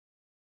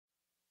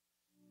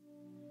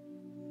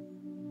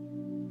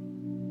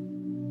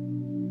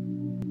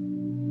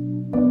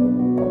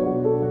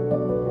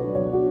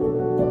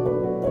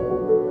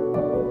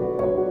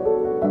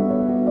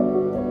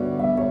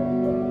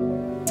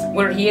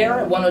We're here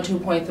at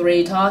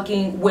 102.3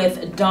 talking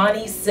with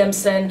Donnie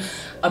Simpson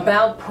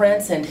about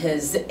Prince and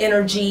his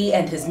energy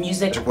and his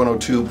music.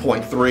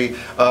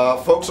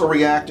 102.3. Folks are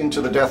reacting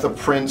to the death of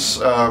Prince.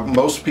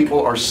 Most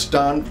people are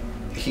stunned.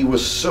 He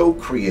was so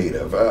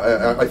creative.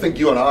 I think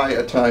you and I,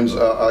 at times,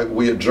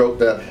 we had joked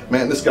that,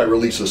 man, this guy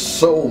releases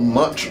so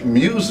much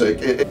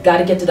music. Got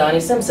to get to Donnie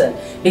Simpson,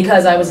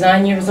 because I was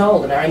 9 years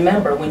old, and I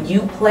remember when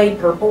you played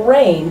Purple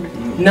Rain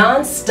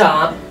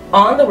non-stop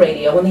on the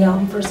radio when the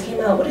album first came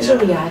out. What is your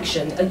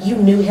reaction? You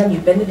knew him,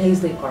 you've been to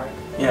Paisley Park.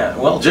 Yeah,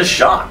 well, just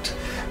shocked.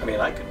 I mean,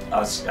 I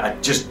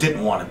just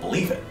didn't want to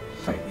believe it.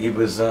 He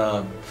was,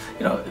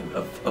 you know,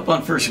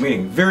 upon first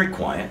meeting, very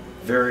quiet,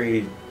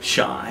 very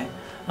shy.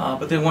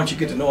 But then once you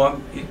get to know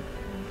him, he's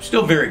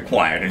still very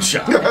quiet and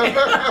shy.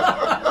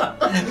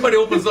 But he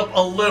opens up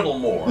a little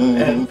more.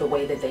 And the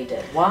way that they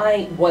did.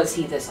 Why was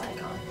he this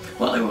icon?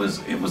 well,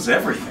 it was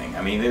everything.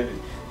 I mean,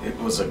 it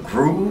was a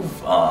groove.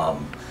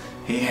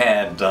 He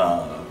had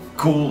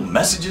cool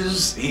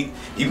messages.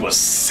 He was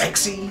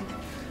sexy.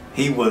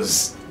 He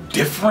was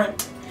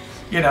different.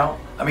 You know,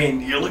 I mean,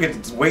 you look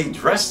at the way he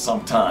dressed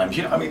sometimes.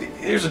 You know, I mean,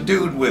 there's a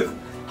dude with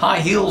high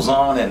heels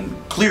on and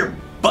clear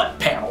butt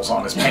panels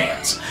on his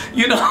pants,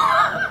 you know,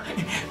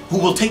 who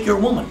will take your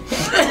woman.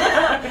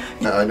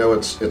 Now, I know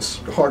it's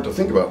hard to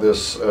think about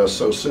this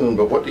so soon,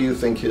 but what do you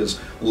think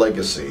his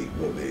legacy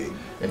will be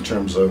in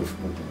terms of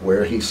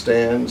where he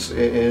stands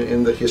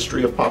in the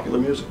history of popular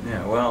music?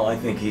 Yeah, well, I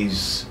think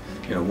he's,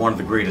 you know, one of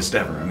the greatest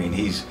ever. I mean,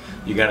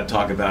 you got to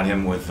talk about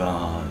him with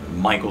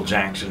Michael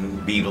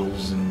Jackson,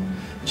 Beatles, and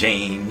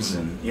James,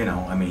 and, you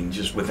know, I mean,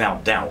 just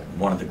without doubt,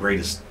 one of the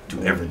greatest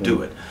to ever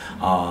do it.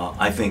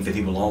 I think that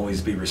he will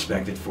always be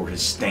respected for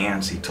his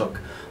stance he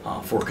took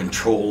for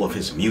control of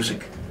his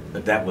music.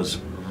 That was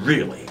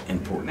really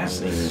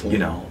important. You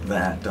know,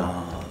 that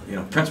you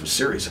know, Prince was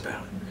serious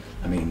about it.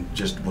 I mean,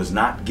 just was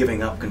not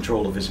giving up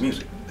control of his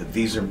music. That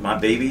these are my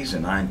babies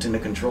and I intend to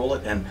control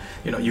it, and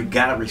you know, you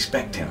gotta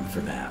respect him for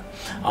that.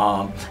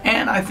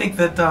 And I think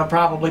that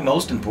probably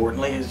most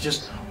importantly is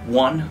just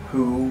one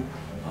who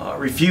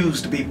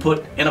refused to be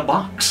put in a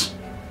box.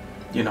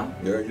 You know.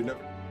 Yeah, you never.